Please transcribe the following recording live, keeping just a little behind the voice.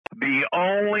The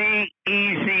only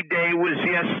easy day was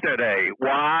yesterday.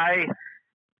 Why?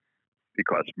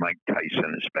 Because Mike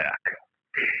Tyson is back.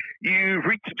 You've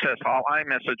reached Success Hotline,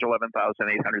 message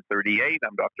 11,838.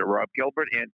 I'm Dr. Rob Gilbert,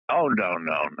 and no.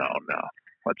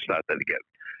 Let's start that again.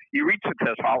 You reached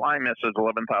Success Hotline, message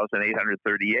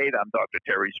 11,838. I'm Dr.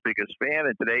 Terry's biggest fan,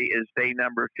 and today is day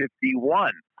number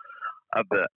 51 of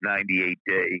the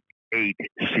 98-day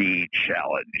 8C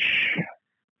challenge.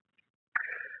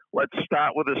 Let's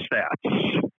start with the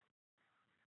stats.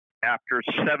 After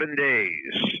 7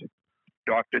 days,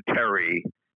 Dr. Terry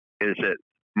is at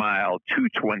mile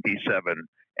 227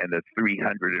 and the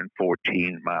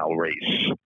 314-mile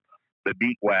race. The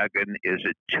beat wagon is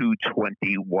at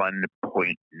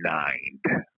 221.9.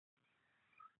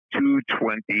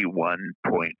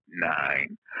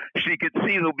 221.9. She can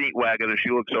see the beat wagon as she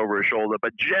looks over her shoulder,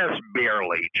 but just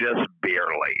barely.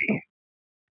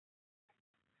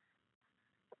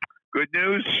 Good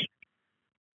news,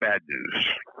 bad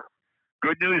news.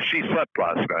 Good news, she slept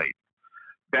last night.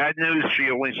 Bad news,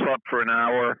 she only slept for an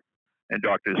hour, and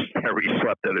Dr. Terry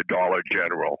slept at a Dollar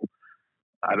General.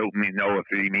 I don't know if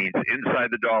he means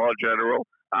inside the Dollar General,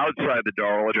 outside the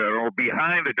Dollar General,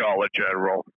 behind the Dollar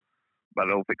General, but I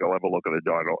don't think I'll ever look at a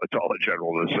Dollar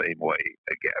General the same way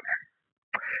again.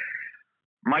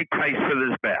 Mike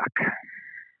Tyson is back.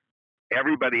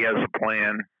 Everybody has a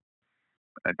plan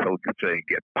until they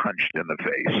get punched in the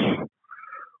face.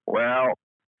 Well,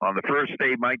 on the first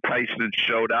day, Mike Tyson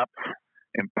showed up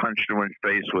and punched him in the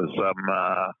face with some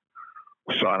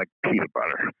Sonic peanut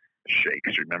butter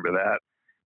shakes. Remember that?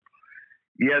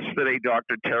 Yesterday,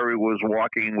 Dr. Terry was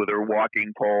walking with her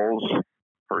walking poles,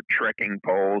 her trekking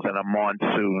poles, in a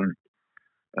monsoon,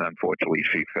 and unfortunately,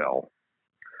 she fell.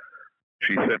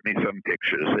 She sent me some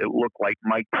pictures. It looked like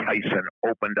Mike Tyson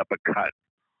opened up a cut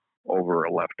over her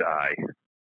left eye.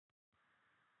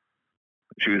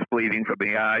 She was bleeding from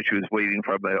the eye, she was bleeding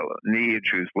from the knee, and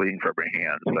she was bleeding from her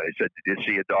hands. I said, "Did you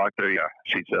see a doctor?" "Yeah."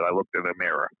 She said, "I looked in the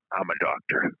mirror. I'm a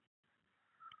doctor."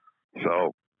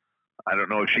 So, I don't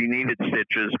know if she needed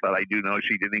stitches, but I do know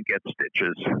she didn't get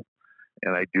stitches.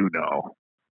 And I do know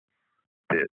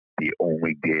that the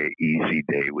only easy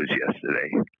day was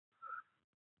yesterday.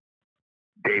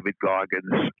 David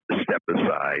Goggins, step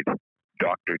aside.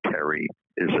 Dr. Terry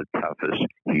is the toughest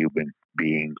human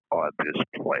being on this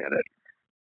planet.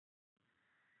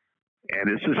 And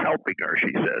this is helping her,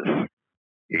 she says.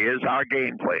 Here's our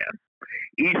game plan.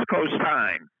 East Coast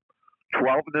time,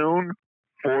 12 noon,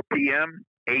 4 p.m.,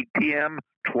 8 p.m.,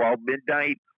 12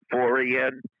 midnight, 4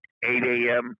 a.m., 8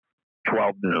 a.m.,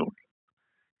 12 noon.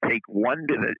 Take 1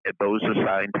 minute at those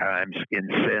assigned times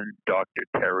and send Dr.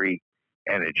 Terry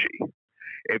energy.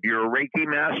 If you're a Reiki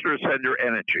master, send her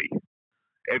energy.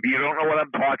 If you don't know what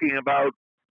I'm talking about,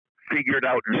 figure it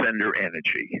out and send her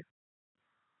energy.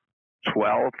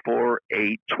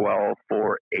 12-4-8,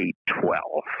 12-4-8,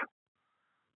 12.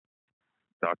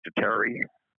 Dr. Terry,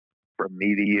 from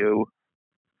me to you,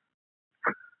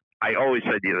 I always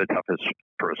said you're the toughest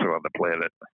person on the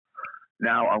planet.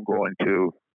 Now I'm going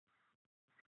to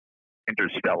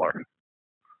Interstellar.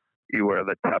 You are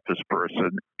the toughest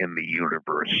person in the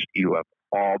universe. You have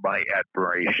all my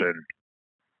admiration.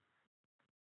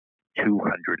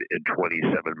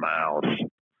 227 miles.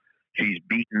 She's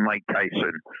beaten Mike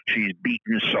Tyson. She's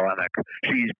beaten Sonic.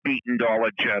 She's beaten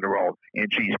Dollar General.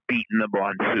 And she's beaten the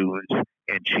monsoons.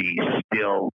 And she's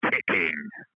still ticking.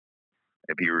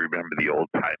 If you remember the old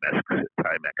Timex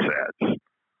ads.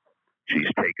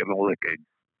 She's taken a licking.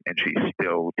 And she's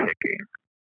still ticking.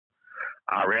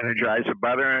 Our Energizer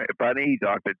Bunny,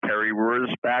 Dr. Terry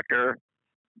Wurzbacher.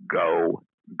 Go,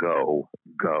 go,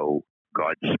 go.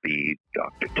 Godspeed,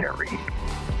 Dr. Terry.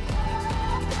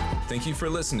 Thank you for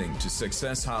listening to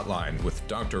Success Hotline with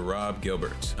Dr. Rob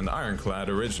Gilbert, an Ironclad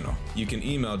original. You can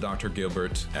email Dr.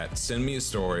 Gilbert at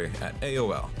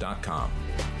sendmeastory@aol.com.